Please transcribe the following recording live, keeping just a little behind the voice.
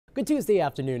Good Tuesday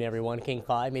afternoon, everyone. King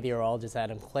 5 Meteorologist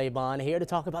Adam Claibon here to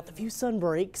talk about the few sun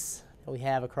breaks that we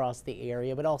have across the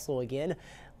area, but also, again,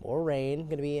 more rain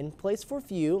going to be in place for a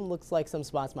few. Looks like some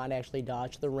spots might actually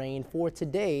dodge the rain for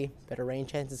today. Better rain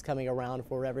chances coming around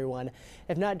for everyone,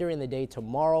 if not during the day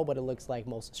tomorrow, but it looks like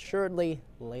most assuredly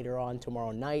later on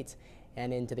tomorrow night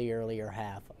and into the earlier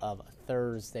half of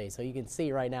Thursday. So you can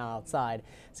see right now outside,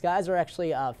 skies are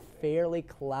actually fairly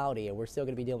cloudy, and we're still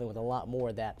going to be dealing with a lot more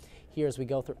of that here as we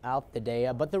go throughout the day.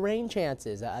 But the rain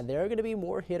chances, they're going to be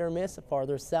more hit or miss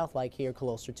farther south, like here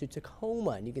closer to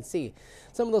Tacoma. And you can see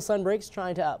some of those sun breaks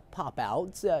trying to pop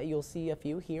out. You'll see a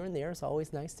few here and there. It's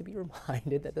always nice to be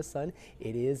reminded that the sun,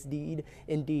 it is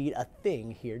indeed a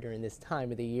thing here during this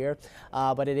time of the year.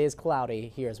 But it is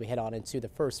cloudy here as we head on into the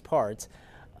first part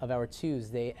of our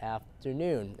Tuesday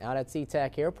afternoon. Out at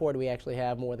SeaTac Airport, we actually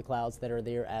have more of the clouds that are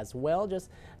there as well, just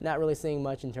not really seeing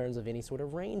much in terms of any sort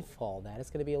of rainfall. That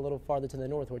is going to be a little farther to the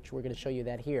north, which we're going to show you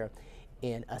that here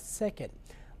in a second.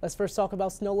 Let's first talk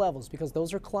about snow levels, because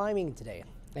those are climbing today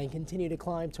and continue to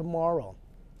climb tomorrow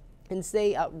and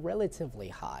stay relatively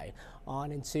high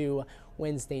on into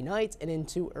Wednesday night and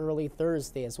into early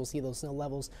Thursday, as we'll see those snow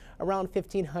levels around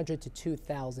 1,500 to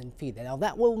 2,000 feet. Now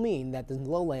that will mean that the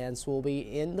lowlands will be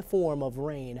in the form of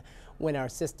rain when our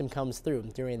system comes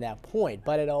through during that point.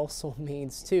 But it also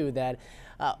means too that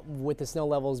with the snow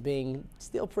levels being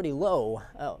still pretty low,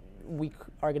 we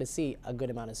are going to see a good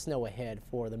amount of snow ahead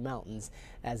for the mountains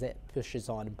as it pushes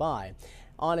on by.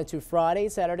 On into Friday,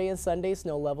 Saturday, and Sunday,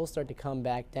 snow levels start to come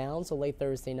back down. So late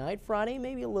Thursday night, Friday,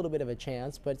 maybe a little bit of a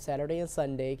chance, but Saturday and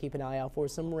Sunday, keep an eye out for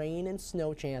some rain and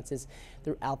snow chances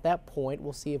throughout that point.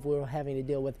 We'll see if we're having to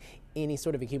deal with any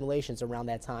sort of accumulations around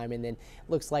that time. And then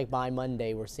looks like by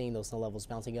Monday, we're seeing those snow levels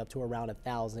bouncing up to around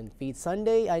 1,000 feet.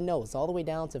 Sunday, I know it's all the way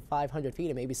down to 500 feet,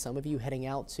 and maybe some of you heading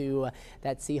out to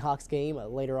that Seahawks game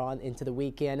later on into the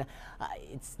weekend.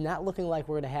 It's not looking like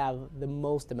we're going to have the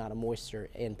most amount of moisture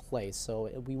in place. So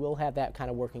we will have that kind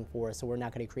of working for us, so we're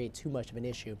not going to create too much of an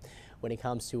issue when it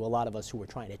comes to a lot of us who are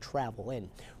trying to travel in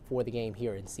for the game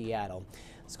here in Seattle.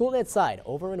 SchoolNet side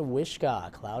over in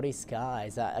Wishkah, cloudy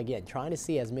skies. Again, trying to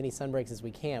see as many sunbreaks as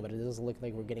we can, but it doesn't look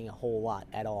like we're getting a whole lot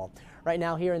at all. Right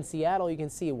now here in Seattle, you can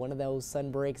see one of those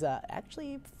sunbreaks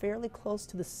actually fairly close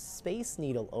to the Space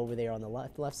Needle over there on the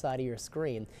left side of your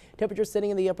screen. Temperature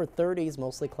sitting in the upper 30s,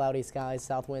 mostly cloudy skies,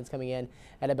 south winds coming in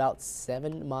at about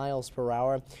 7 miles per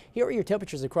hour. Here are your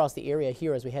temperatures across the area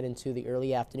here as we head into the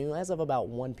early afternoon. As of about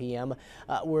 1 p.m.,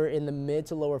 we're in the mid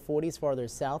to lower 40s farther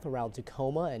south around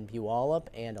Tacoma and Puyallup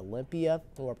and Olympia,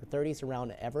 or upper 30s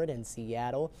around Everett and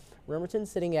Seattle. Bremerton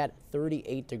sitting at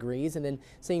 38 degrees, and then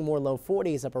seeing more low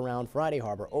 40s up around Friday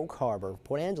Harbor, Oak Harbor,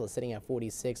 Port Angeles sitting at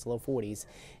 46, low 40s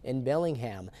in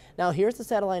Bellingham. Now here's the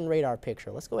satellite and radar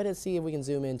picture. Let's go ahead and see if we can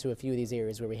zoom into a few of these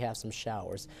areas where we have some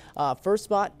showers. First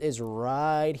spot is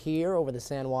right here over the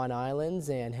San Juan Islands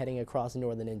and heading across the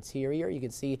northern interior. You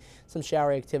can see some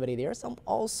shower activity there. Some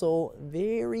also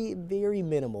very, very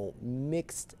minimal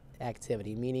mixed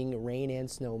activity, meaning rain and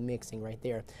snow mixing right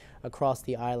there across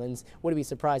the islands. Wouldn't be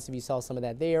surprised if you saw some of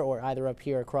that there, or either up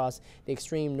here across the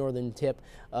extreme northern tip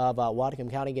of Whatcom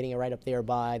County, getting it right up there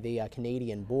by the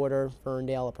Canadian border,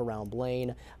 Ferndale up around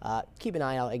Blaine. Keep an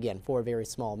eye out again for a very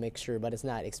small mixture, but it's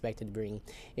not expected to bring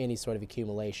any sort of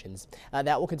accumulations.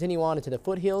 That will continue on into the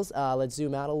foothills. Let's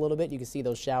zoom out a little bit. You can see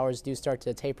those showers do start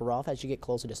to taper off as you get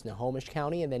closer to Snohomish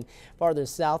County, and then farther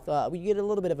south we get a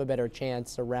little bit of a better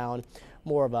chance around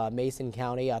more of Mason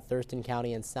County, Thurston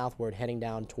County, and southward heading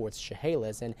down towards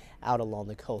Chehalis and out along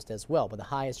the coast as well. But the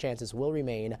highest chances will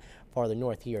remain farther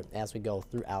north here as we go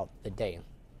throughout the day.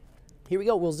 Here we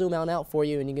go. We'll zoom out for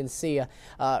you, and you can see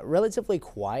relatively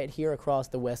quiet here across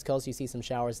the west coast. You see some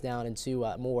showers down into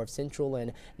more of central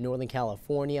and northern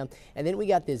California. And then we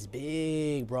got this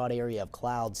big broad area of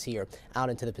clouds here out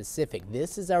into the Pacific.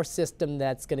 This is our system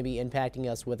that's going to be impacting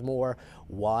us with more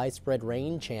widespread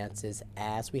rain chances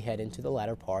as we head into the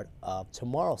latter part of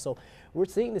tomorrow. So we're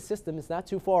seeing the system. It's not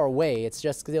too far away. It's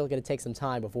just still going to take some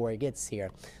time before it gets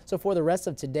here. So for the rest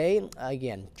of today,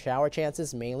 again, shower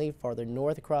chances mainly farther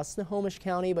north across Snohomish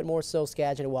County, but more so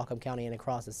Skagit and Whatcom County and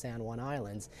across the San Juan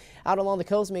Islands. Out along the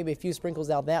coast, maybe a few sprinkles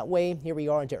out that way. Here we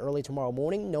are into early tomorrow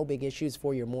morning. No big issues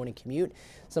for your morning commute.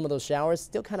 Some of those showers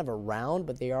still kind of around,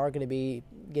 but they are going to be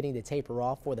getting to taper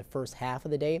off for the first half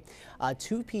of the day.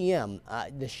 2 p.m.,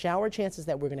 the shower chances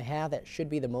that we're going to have that should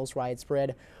be the most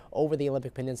widespread over the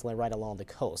Olympic Peninsula right along the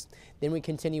coast. Then we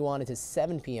continue on into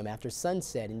 7 p.m. after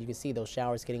sunset, and you can see those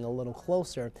showers getting a little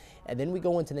closer. And then we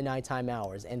go into the nighttime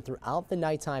hours, and throughout the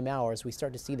nighttime hours, we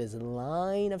start to see this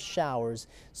line of showers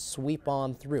sweep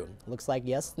on through. Looks like,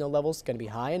 yes, snow levels going to be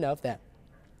high enough that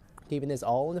keeping this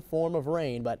all in the form of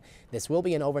rain, but this will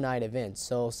be an overnight event.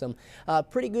 So some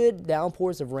pretty good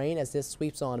downpours of rain as this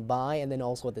sweeps on by, and then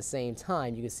also at the same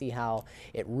time you can see how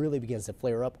it really begins to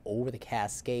flare up over the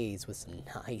Cascades with some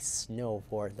nice snow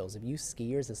for those of you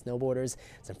skiers and snowboarders.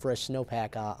 Some fresh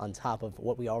snowpack on top of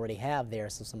what we already have there,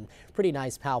 so some pretty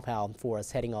nice pow for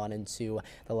us heading on into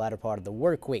the latter part of the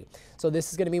work week. So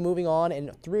this is going to be moving on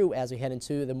and through as we head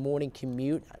into the morning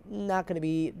commute. Not going to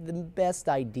be the best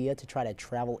idea to try to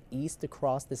travel east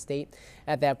across the state.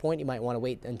 At that point, you might want to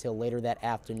wait until later that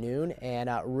afternoon. And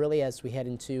really, as we head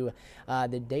into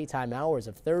the daytime hours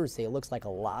of Thursday, it looks like a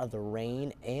lot of the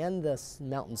rain and the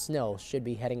mountain snow should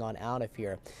be heading on out of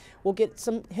here. We'll get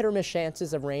some hit or miss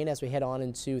chances of rain as we head on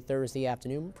into Thursday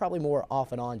afternoon, probably more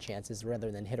off and on chances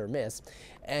rather than hit or miss.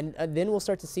 And then we'll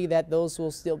start to see that those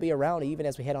will still be around even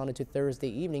as we head on into Thursday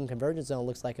evening. Convergence zone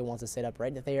looks like it wants to sit up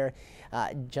right there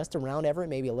just around Everett,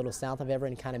 maybe a little south of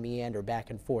Everett, and kind of meander back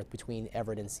and forth between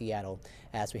Everett and Seattle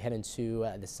as we head into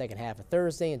the second half of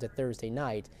Thursday, into Thursday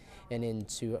night, and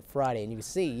into Friday. And you can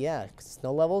see, yeah,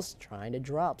 snow levels trying to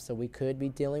drop, so we could be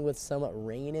dealing with some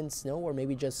rain and snow, or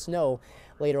maybe just snow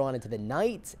later on into the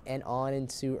night and on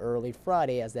into early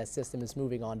Friday as that system is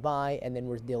moving on by, and then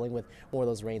we're dealing with more of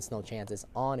those rain snow chances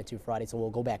on into Friday. So we'll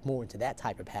go back more into that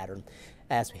type of pattern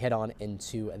as we head on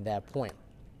into that point.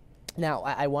 Now,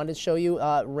 I wanted to show you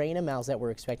rain amounts that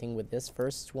we're expecting with this.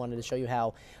 First, wanted to show you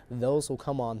how those will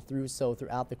come on through. So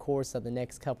throughout the course of the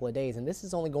next couple of days, and this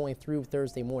is only going through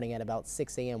Thursday morning at about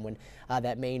 6 a.m. when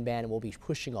that main band will be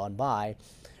pushing on by.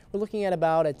 We're looking at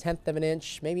about 1/10 of an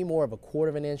inch, maybe more of 1/4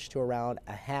 of an inch to around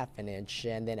 1/2 an inch,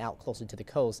 and then out closer to the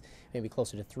coast, maybe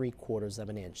closer to 3/4 of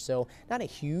an inch. So not a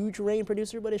huge rain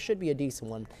producer, but it should be a decent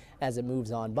one as it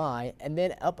moves on by. And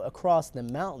then up across the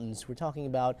mountains, we're talking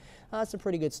about some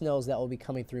pretty good snows that will be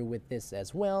coming through with this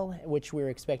as well, which we're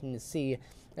expecting to see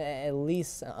at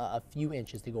least a few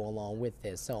inches to go along with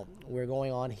this. So we're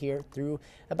going on here through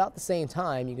about the same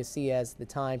time. You can see as the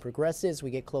time progresses,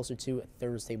 we get closer to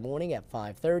Thursday morning at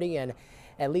 5:30, and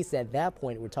at least at that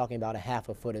point, we're talking about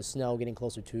 1/2 foot of snow, getting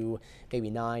closer to maybe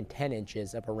 9-10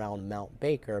 inches up around Mount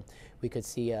Baker. We could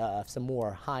see some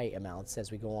more high amounts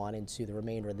as we go on into the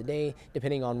remainder of the day,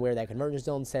 depending on where that convergence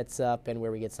zone sets up and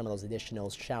where we get some of those additional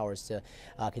showers to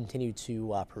continue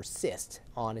to persist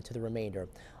on into the remainder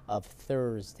of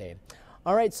Thursday.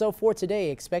 All right, so for today,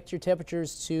 expect your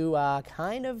temperatures to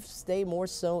kind of stay more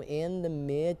so in the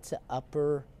mid to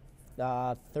upper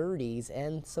 30s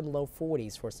and some low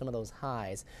 40s for some of those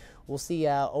highs. We'll see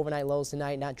overnight lows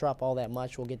tonight not drop all that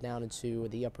much. We'll get down into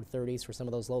the upper 30s for some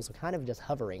of those lows, so kind of just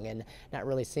hovering and not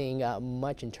really seeing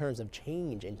much in terms of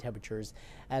change in temperatures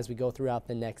as we go throughout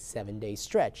the next 7-day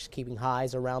stretch. Keeping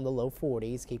highs around the low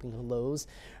 40s, keeping the lows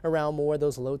around more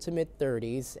those low to mid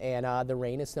 30s, and the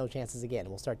rain and snow chances again.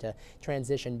 We'll start to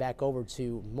transition back over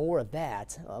to more of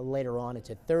that later on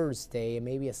into Thursday, and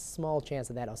maybe a small chance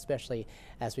of that, especially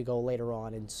as we go later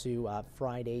on into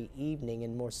Friday evening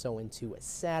and more so into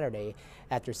Saturday,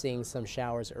 after seeing some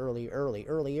showers early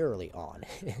on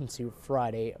into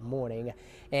Friday morning.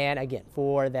 And again,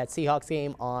 for that Seahawks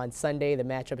game on Sunday, the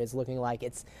matchup is looking like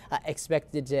it's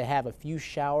expected to have a few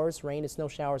showers, rain and snow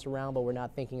showers around, but we're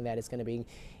not thinking that it's going to be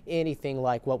anything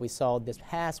like what we saw this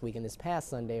past week and this past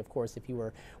Sunday. Of course, if you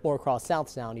were more across South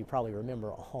Sound, you probably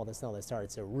remember all the snow that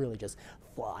started to really just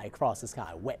fly across the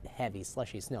sky, wet, heavy,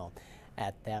 slushy snow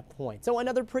at that point. So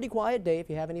another pretty quiet day. If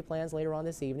you have any plans later on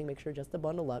this evening, make sure just to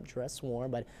bundle up, dress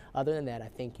warm, but other than that, I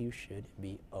think you should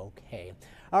be okay.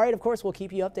 All right, of course, we'll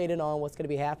keep you updated on what's going to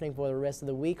be happening for the rest of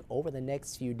the week over the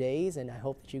next few days, and I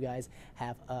hope that you guys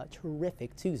have a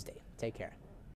terrific Tuesday. Take care.